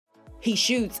He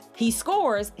shoots, he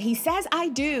scores, he says I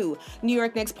do. New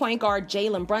York Knicks point guard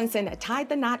Jalen Brunson tied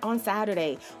the knot on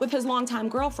Saturday with his longtime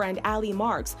girlfriend Allie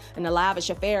Marks in a lavish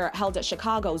affair held at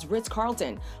Chicago's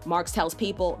Ritz-Carlton. Marks tells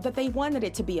People that they wanted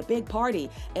it to be a big party,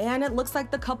 and it looks like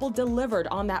the couple delivered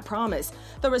on that promise.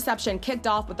 The reception kicked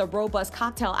off with a robust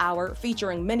cocktail hour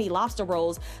featuring mini lobster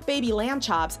rolls, baby lamb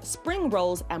chops, spring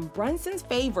rolls, and Brunson's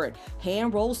favorite,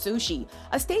 hand-rolled sushi.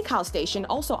 A steakhouse station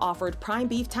also offered prime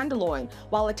beef tenderloin,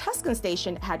 while a Tuscan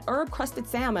station had herb-crusted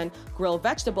salmon, grilled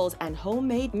vegetables, and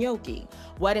homemade gnocchi.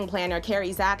 Wedding planner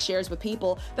Carrie Zach shares with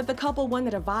People that the couple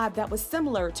wanted a vibe that was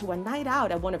similar to a night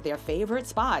out at one of their favorite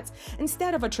spots,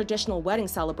 instead of a traditional wedding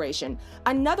celebration.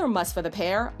 Another must for the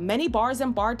pair, many bars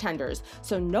and bartenders,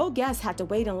 so no guests had to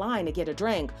wait in line to get a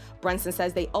drink. Brunson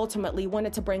says they ultimately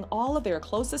wanted to bring all of their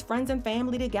closest friends and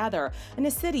family together in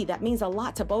a city that means a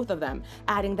lot to both of them,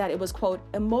 adding that it was, quote,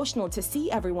 emotional to see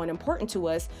everyone important to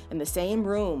us in the same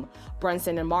room.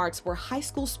 Brunson and Marks were high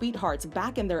school sweethearts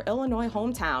back in their Illinois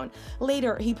hometown.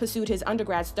 Later, he pursued his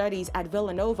undergrad studies at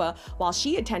Villanova while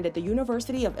she attended the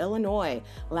University of Illinois.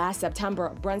 Last September,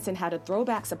 Brunson had a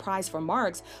throwback surprise for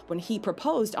Marks when he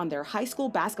proposed on their high school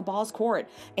basketball's court.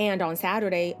 And on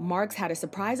Saturday, Marks had a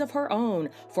surprise of her own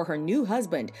for her new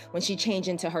husband when she changed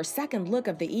into her second look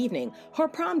of the evening, her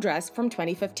prom dress from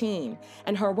 2015.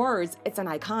 In her words, it's an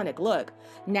iconic look.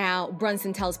 Now,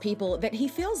 Brunson tells People that he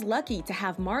feels lucky to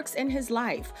have Marks in his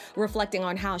life, reflecting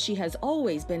on how she has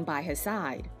always been by his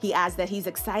side. He adds that he's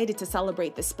excited to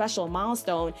celebrate this special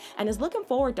milestone and is looking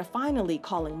forward to finally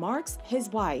calling Marks his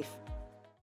wife.